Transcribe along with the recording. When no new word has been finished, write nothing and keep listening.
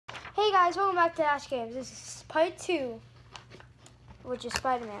Hey guys, welcome back to Ash Games. This is part 2, which is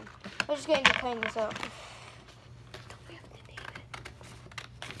Spider-Man. We're just going to clean this up.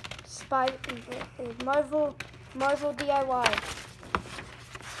 Marvel DIY.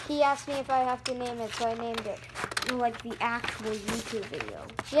 He asked me if I have to name it, so I named it. Like the actual YouTube video.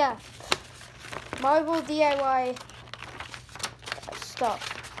 Yeah. Marvel DIY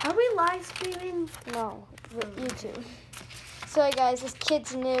stuff. Are we live streaming? No, YouTube. So hey guys, this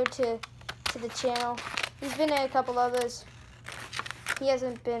kid's new to the channel. He's been in a couple others. He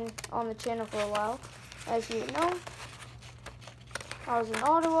hasn't been on the channel for a while, as you know. I was in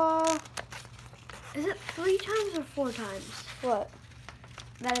Ottawa. Is it 3 times or 4 times What?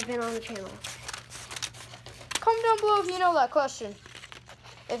 that I've been on the channel? Comment down below if you know that question.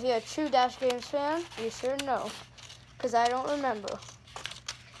 If you're a true Dash Games fan, you sure know. Because I don't remember.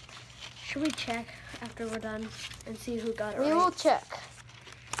 Should we check after we're done and see who got it We right? will check.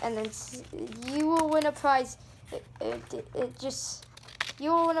 And then you will win a prize.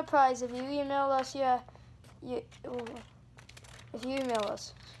 You will win a prize if you email us. Yeah. If you email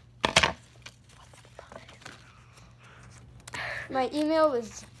us. My email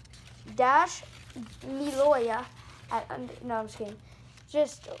is _miloya no, I'm just kidding.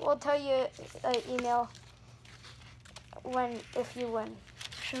 We'll tell you email if you win.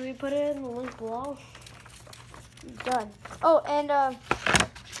 Should we put it in the link below? Done. Oh, and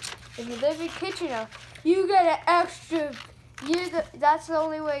if you live in Kitchener, you get an extra. That's the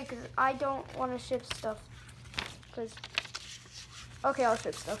only way, because I don't want to ship stuff. Okay, I'll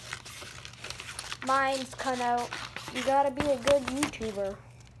ship stuff. Mine's cut out. You gotta be a good YouTuber.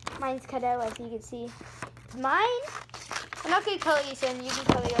 Mine's cut out, as you can see. Mine? I'm not gonna color these in. You can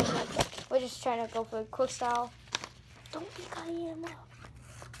color yours in. We're just trying to go for a quick style. Don't be cutting them up.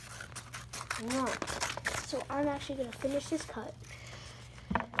 No. So I'm actually gonna finish this cut.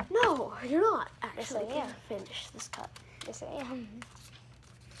 No, you're not Yes, actually I am. gonna finish this cut. Yes, I am.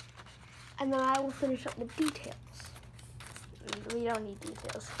 And then I will finish up the details. We don't need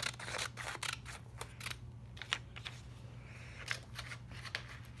details.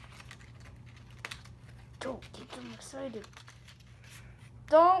 Don't get them excited.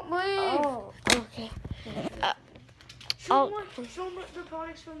 Don't leave. Oh, okay. Show them the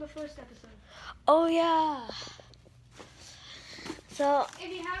products from the first episode. Oh yeah. So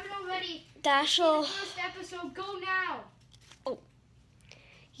If you haven't already, Dash'll. the first episode, go now.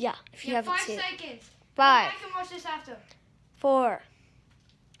 Yeah, if you haven't 5 seen it. seconds. 5, I can watch this after. 4,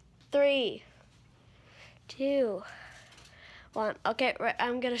 3, 2, 1. Okay, right,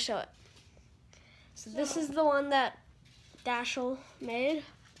 I'm gonna show it. So this is the one that Dash'll made.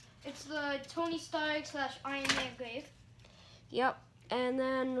 It's the Tony Stark / Iron Man grave. Yep. And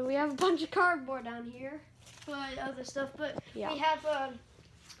then we have a bunch of cardboard down here. For other stuff, but Yeah. we have a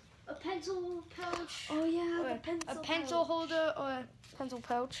pencil pouch. Oh yeah, Or the pencil. a pencil holder or a pencil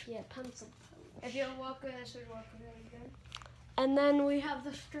pouch. Yeah, pencil. If you're a walker, that should work really good. And then we have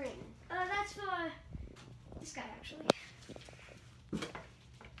the string. That's for this guy, actually.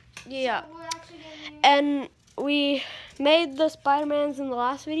 Yeah. So we're actually gonna And we made the Spider-Mans in the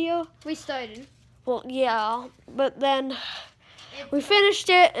last video. we started. Well, yeah, but then we finished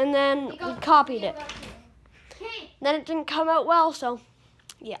it and then we copied it. Okay. Then it didn't come out well, so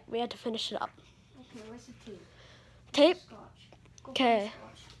yeah, we had to finish it up. Okay, where's the tape? Tape? Scotch. Go Okay.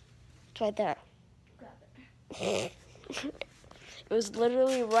 find scotch. It's right there. Grab it. It was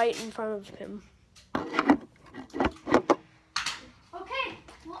literally right in front of him. Okay.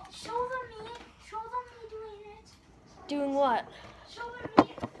 Well, show them me doing it. Doing what? Show them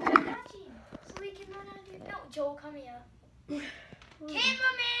me touching, so we can learn how to do it. No, Joel, come here.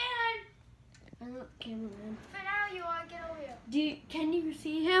 Cameraman! I'm not the cameraman. For now, you are. Get over here. Can you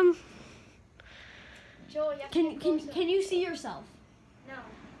see him? Joel, you have to get closer. Can you see yourself? No.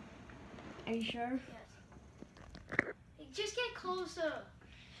 Are you sure? Yes. Just get closer.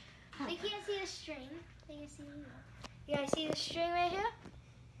 They can't see the string. They can see you. You guys see the string right here?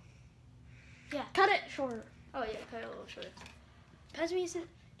 Yeah. Cut it shorter. Oh yeah, cut it a little shorter. Pass me some.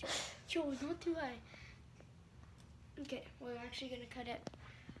 Joel, not too high. Okay, we're actually gonna cut it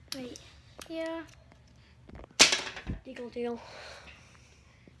right here. Deal.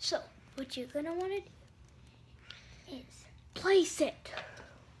 So, what you're gonna wanna do is Place it.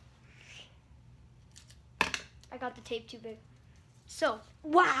 I got the tape too big. So,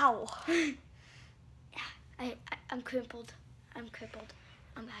 Wow. I'm crippled. I'm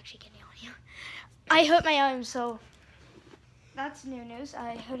actually getting on you. I hurt my arm, so that's new news.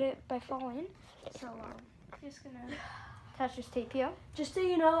 I hurt it by falling. So just gonna attach this tape here. Just so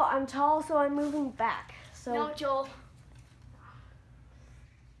you know, I'm tall, so I'm moving back. So No, Joel.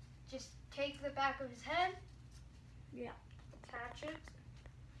 just take the back of his head. Yeah. Attach it.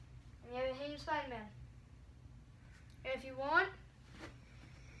 And you have a hanging Spider-Man. And if you want,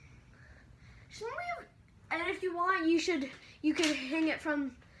 and if you want, you could hang it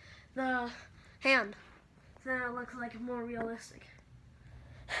from the hand. So then it looks like more realistic.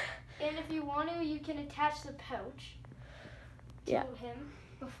 and if you want to, you can attach the pouch to him.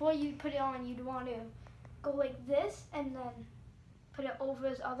 Before you put it on, you'd want to go like this and then put it over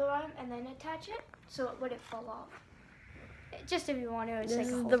his other arm and then attach it so it wouldn't fall off. Just if you want to. It's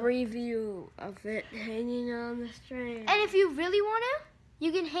This like is the review of it hanging on the string. And if you really want to,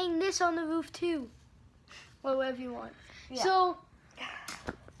 you can hang this on the roof too. Or wherever you want. Yeah. So,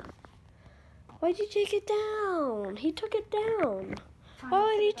 why'd you take it down? He took it down. Why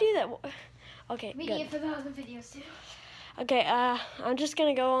would he do that? Okay, making good. it for the other videos too. Okay, I'm just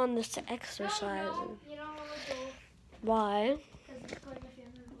gonna go on this exercise. No, you don't want to go. Why? Because it's going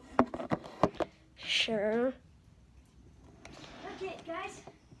to feel. Sure. Okay, guys,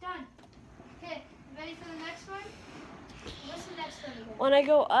 done. Okay, ready for the next one? What's the next one again? When I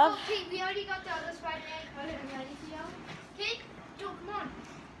go up. Okay, we already got the other Spider-Man covered and ready for y'all. Okay, Joe, come on.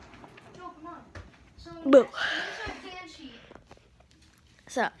 Joe, come on. So, Boo. here's our plan sheet.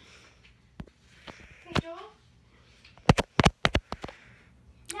 So. Okay, Joel.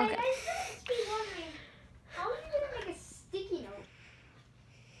 Now, Okay. you guys must be wondering, how are you going to make a sticky note?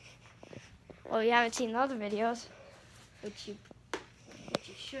 Well, you haven't seen the other videos, which you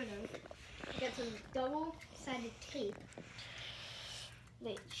should have. Get some double-sided tape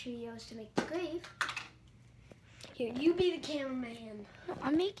that she used to make the grave. Here, you be the cameraman.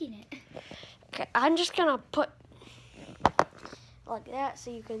 I'm making it. Okay, I'm just gonna put like that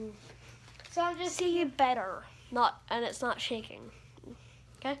so you can So I'm just see it better. And it's not shaking.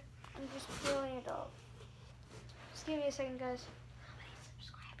 Okay? I'm just peeling it off. Just give me a second, guys. How many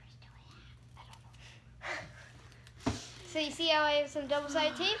subscribers do we have? I don't know. So you see how I have some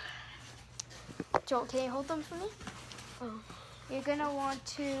double-sided tape? Joel, can you hold them for me? Oh. You're gonna want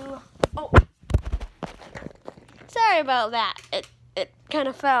to. Oh. Sorry about that. It kind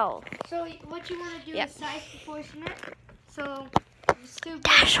of fell. So what you want to do is size proportionate. So stupid.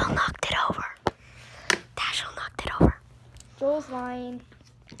 Dashel knocked it over. Dashel knocked it over. Joel's lying.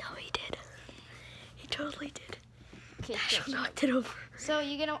 No, he did. He totally did. Okay, Dashel knocked it over. so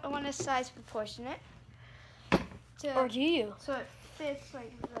you're gonna want to size proportionate. Or do you? So it fits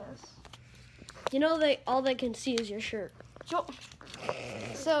like this. You know all they can see is your shirt.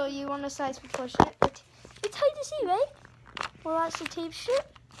 So you want to size proportionate. It's hard to see, right? Well, that's the tape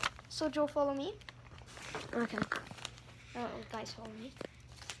strip. So Joel, follow me. Okay. Oh, guys, follow me.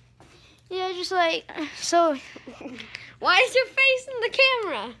 Yeah, just like so. Why is your face in the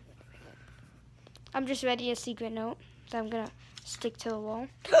camera? I'm just writing a secret note that I'm gonna stick to the wall.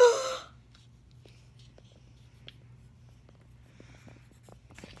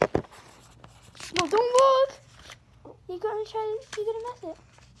 No, don't look. You're gonna mess it.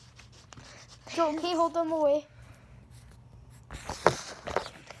 Joel, can you hold them away?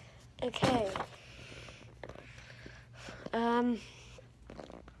 Okay.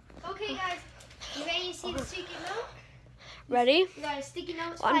 Okay, guys. You ready to see the secret note? Ready? We got a sticky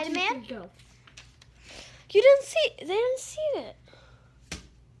note, 1, 2, Spider-Man. 3, go. You didn't see. They didn't see it.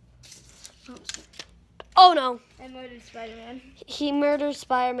 Oh no. I murdered Spider-Man. He murdered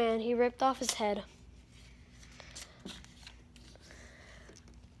Spider-Man. He ripped off his head.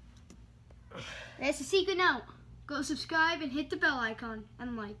 That's a secret note. Go subscribe and hit the bell icon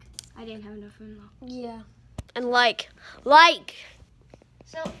and like. I didn't have enough room though. Yeah. And like.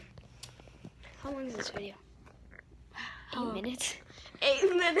 So, how long is this video? 8 minutes.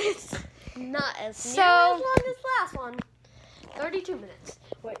 8 minutes. Not as So- near as long as last one. 32 minutes.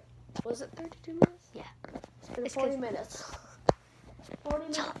 Wait, was it 32 minutes? Yeah. It's been It's 40 good. minutes. 40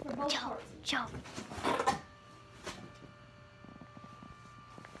 minutes for both parts. Joe.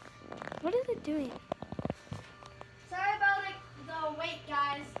 What is it doing? Sorry about the wait,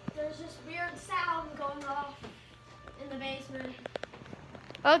 guys. There's this weird sound going off in the basement.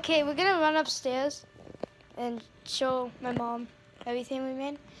 Okay, we're gonna run upstairs and show my mom everything we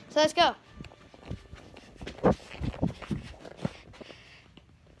made. So let's go.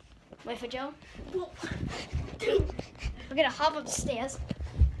 Wait for Joe. We're gonna hop upstairs.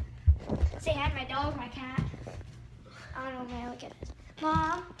 Say hi to my dog, my cat. I don't know, man. Look at this.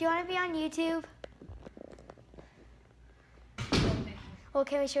 Mom, do you want to be on YouTube? Well,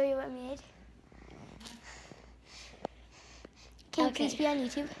 can we show you what we made? Can you please be on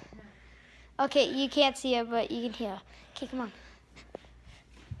YouTube? Okay, you can't see her, but you can hear her. Okay, come on.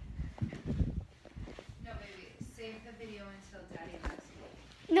 No, baby, save the video until Daddy and I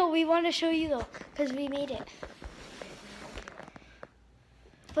see No, we want to show you though, because we made it.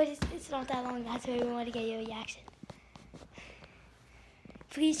 But it's not that long. That's why we want to get your reaction.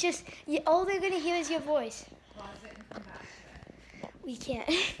 Please just, all they're going to hear is your voice. Pause it and come back to it. We can't.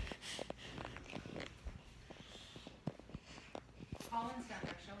 Colin's down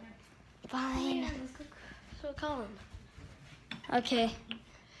there. Show him. Fine. Let's go show Colin. Okay.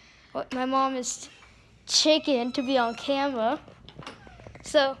 What my mom is shaking to be on camera.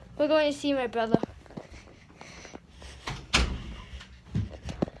 So we're going to see my brother.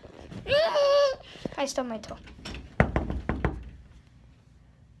 I stubbed my toe.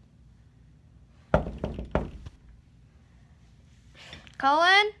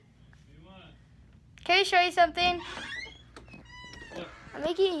 Colin? Can I show you something? What? I'm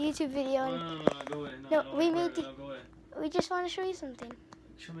making a YouTube video. No, go away. No, don't we worry, made it. no, go away. We just want to show you something.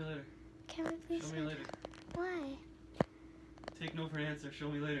 Show me later. Can we please? Show me later. Why? Take no for an answer. Show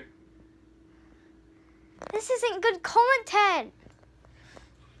me later. This isn't good content.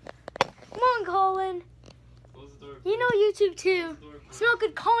 Come on, Colin. Close the door. You know YouTube too. Close the door, It's not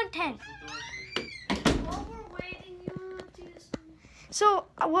good content. Close the door. While we're waiting, you want to do something? So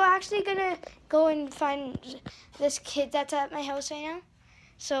we're actually gonna go and find this kid that's at my house right now.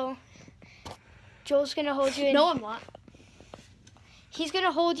 So Joel's gonna hold you. No, I'm not. He's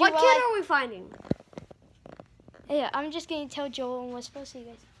gonna hold you. What while kid are we finding? Yeah, I'm just gonna tell Joel and we're supposed to see you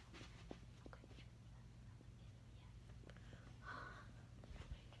guys.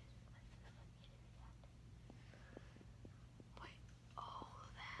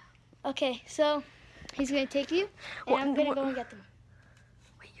 Okay, so he's gonna take you, and I'm gonna go and get them.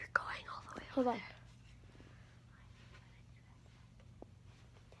 Wait, you're going all the way. Hold on.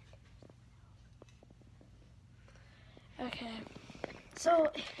 Okay.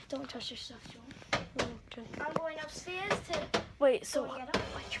 So don't touch your stuff, Joel. Okay. I'm going upstairs to Wait, so go and what, get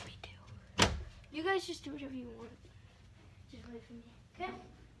them. what should we do? You guys just do whatever you want. Just wait for me, okay?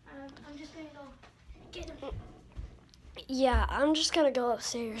 I'm just gonna go get them. Yeah, I'm just gonna go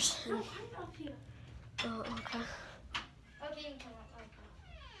upstairs. No, I'm up here. Oh, okay. Okay, you can come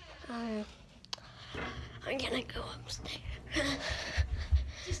up. I'm gonna go upstairs.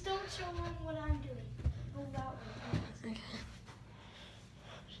 Just don't show them what I'm doing. Go that way. Okay.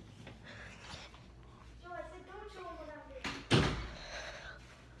 Joe, I said don't show them what I'm doing.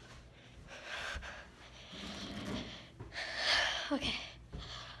 Okay.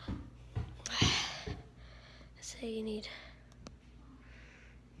 So you need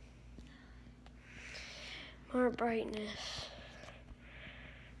more brightness.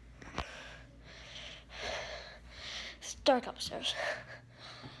 It's dark upstairs.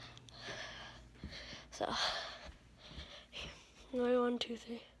 So, 1, 2,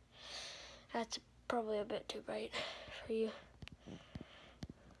 3. That's probably a bit too bright for you.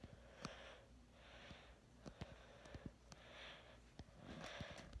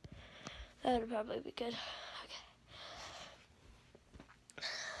 That would probably be good. Okay.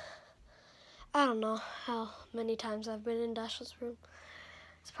 I don't know how many times I've been in Dashiell's room.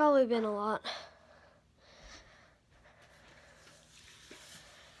 It's probably been a lot.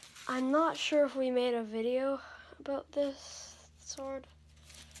 I'm not sure if we made a video about this sword.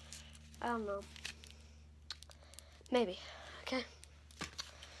 I don't know. Maybe. Okay.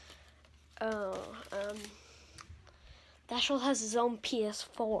 Oh, Dashiell has his own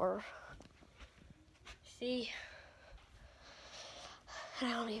PS4. See? And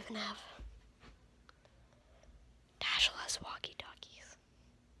I don't even have. Dashiell has walkie-talkies.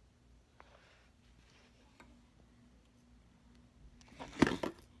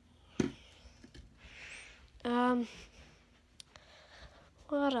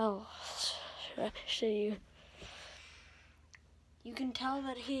 What else should I show you? You can tell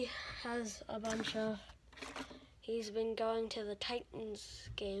that he has a bunch of. He's been going to the Titans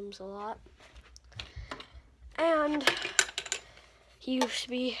games a lot. And he used to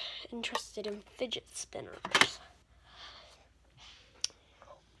be interested in fidget spinners.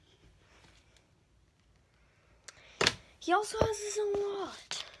 He also has his own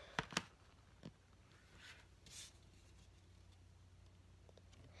wallet.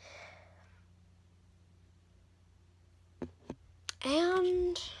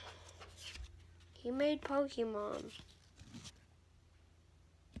 And he made Pokemon.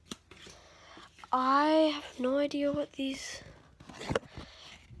 I have no idea what these.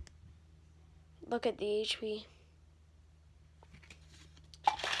 Look at the HP.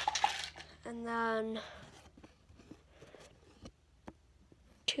 And then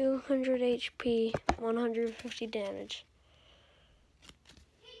 200 HP, 150 damage.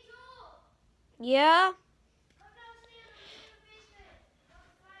 Yeah?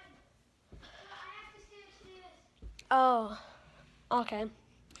 Oh, okay.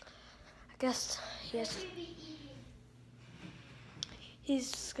 I guess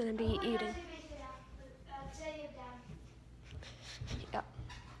he's gonna be eating. Yeah.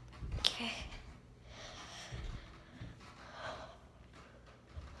 Okay.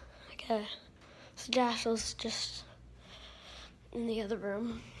 Okay. So Dashiell's just in the other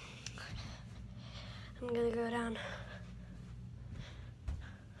room. I'm gonna go down.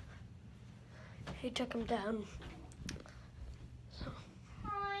 He took him down.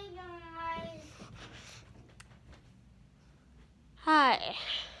 Hi guys. Hi.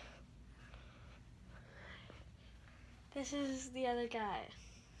 This is the other guy.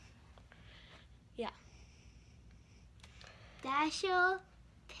 Yeah. Dashiell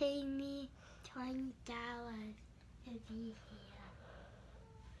paid me $20 to be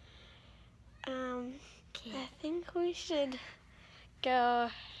here. I think we should go.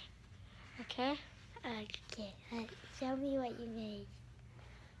 Okay. Okay. Show me what you made.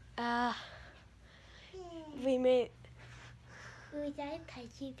 We made. Was that a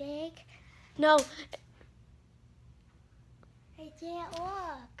punching bag? No, It didn't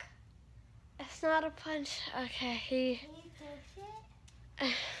work. it's not a punch. Okay, Can you fix it?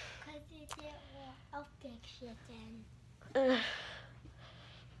 Because it didn't work. I'll fix it then.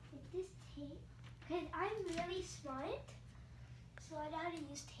 With this tape, because I'm really smart, so I know how to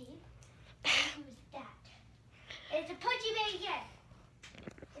use tape. I use that. It's a punching bag again.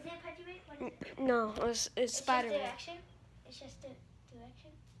 Is it a punching bag? What is it? no, it's Spider-Man. Just direction? It's just a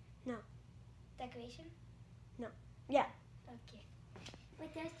direction? No. Decoration? Yeah. Okay. What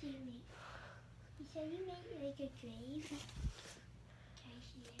else do you make? You said you made like a grave? Can I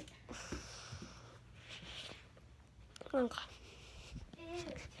see it? Okay.